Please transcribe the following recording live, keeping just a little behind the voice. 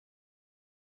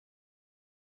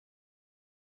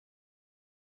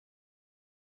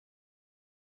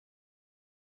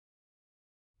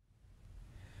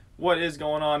What is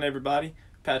going on, everybody?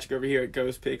 Patrick over here at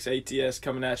Ghost Picks ATS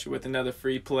coming at you with another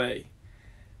free play.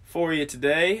 For you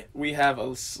today, we have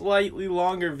a slightly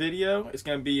longer video. It's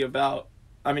going to be about,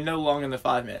 no longer than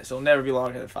 5 minutes. It'll never be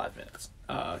longer than 5 minutes.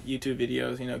 YouTube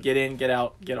videos, get in, get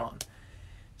out, get on.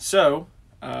 So,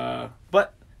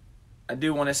 but I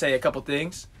do want to say a couple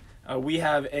things. We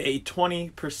have a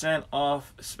 20%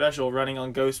 off special running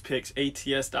on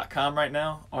ghostpicksats.com right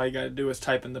now. All you got to do is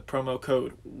type in the promo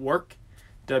code WORK,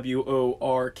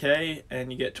 W-O-R-K,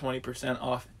 and you get 20%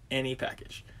 off any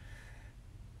package.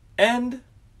 And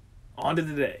on to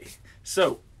the day.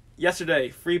 So, yesterday,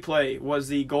 free play was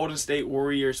the Golden State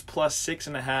Warriors plus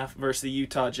 6.5 versus the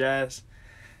Utah Jazz.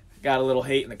 Got a little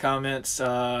hate in the comments.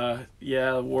 The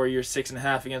Warriors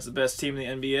 6.5 against the best team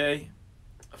in the NBA.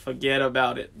 Forget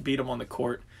about it. Beat them on the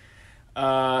court.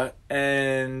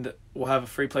 And we'll have a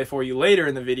free play for you later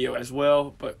in the video as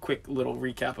well. But quick little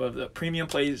recap of the premium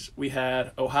plays. We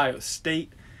had Ohio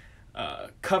State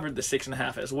covered the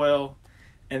 6.5 as well.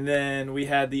 And then we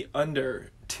had the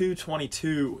under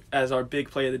 222 as our big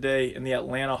play of the day in the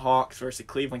Atlanta Hawks versus the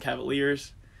Cleveland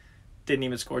Cavaliers. Didn't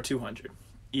even score 200.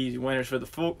 Easy winners for the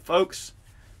folks.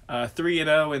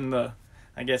 3-0 in the,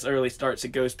 early starts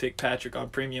at Ghost Pick Patrick on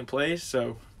premium plays.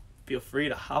 So feel free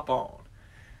to hop on.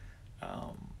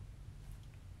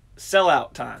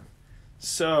 Sellout time.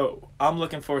 So I'm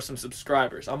looking for some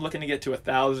subscribers. I'm looking to get to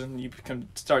 1,000. You can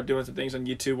start doing some things on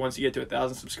YouTube once you get to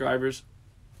 1,000 subscribers.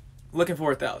 Looking for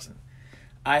 1,000.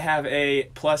 I have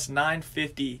a plus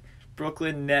 950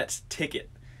 Brooklyn Nets ticket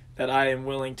that I am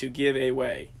willing to give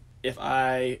away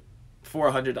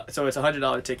for $100. So it's a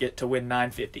 $100 ticket to win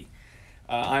 950.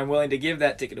 I'm willing to give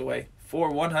that ticket away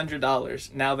for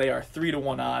 $100. Now they are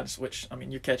 3-to-1 odds, which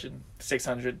you're catching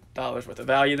 $600 worth of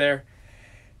value there.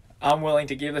 I'm willing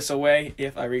to give this away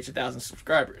if I reach 1,000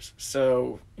 subscribers.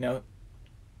 So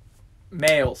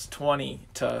males 20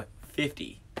 to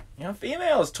 50.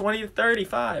 Females 20 to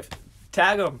 35.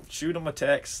 Tag them, shoot them a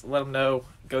text, let them know.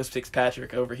 Ghost Picks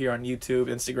Patrick over here on YouTube,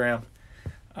 Instagram.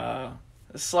 A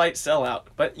slight sellout,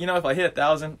 but if I hit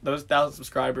 1,000, those 1,000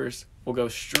 subscribers will go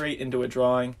straight into a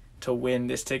drawing to win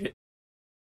this ticket.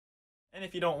 And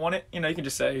if you don't want it, you can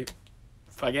just say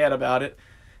forget about it,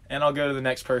 and I'll go to the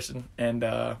next person and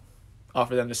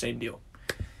offer them the same deal.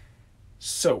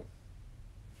 So,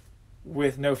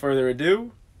 with no further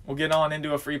ado, we'll get on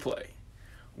into a free play.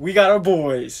 We got our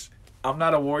boys. I'm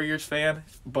not a Warriors fan,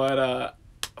 but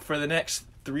for the next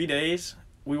 3 days,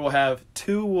 we will have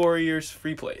 2 Warriors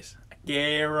free plays.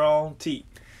 Guarantee.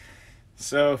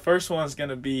 So first one's going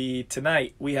to be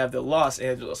tonight. We have the Los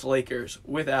Angeles Lakers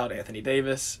without Anthony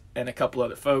Davis and a couple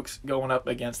other folks going up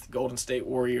against the Golden State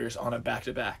Warriors on a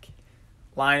back-to-back.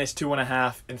 Line is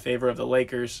 2.5 in favor of the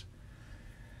Lakers.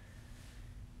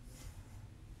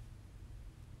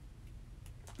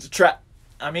 It's a trap.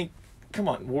 Come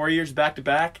on, Warriors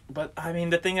back-to-back. But,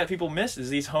 the thing that people miss is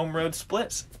these home road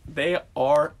splits. They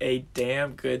are a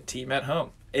damn good team at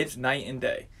home. It's night and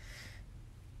day.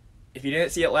 If you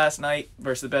didn't see it last night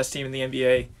versus the best team in the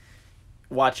NBA,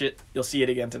 watch it. You'll see it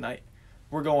again tonight.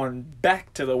 We're going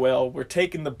back to the well. We're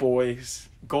taking the boys,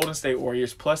 Golden State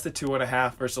Warriors, plus the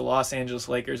 2.5 versus the Los Angeles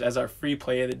Lakers as our free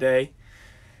play of the day.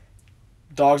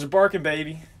 Dogs are barking,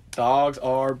 baby. Dogs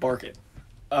are barking.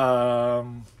 I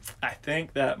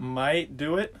think that might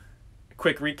do it.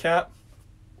 Quick recap.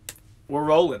 We're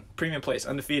rolling. Premium plays,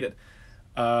 undefeated.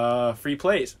 Free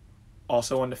plays,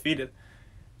 also undefeated.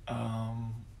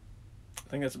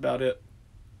 I think that's about it.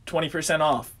 20%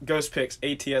 off.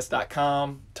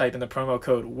 GhostPicksATS.com. Type in the promo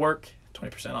code WORK.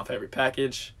 20% off every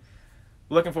package.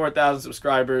 Looking for 1,000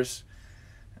 subscribers.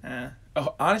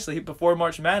 Honestly, before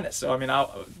March Madness. So,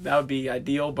 that would be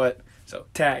ideal. But, so,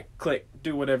 tag, click,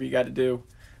 do whatever you got to do.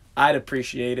 I'd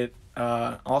appreciate it.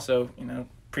 Also,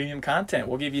 premium content.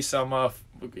 We'll give you some,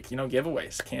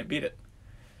 giveaways. Can't beat it.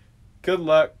 Good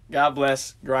luck. God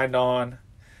bless. Grind on.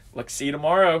 See you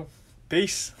tomorrow.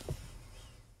 Peace.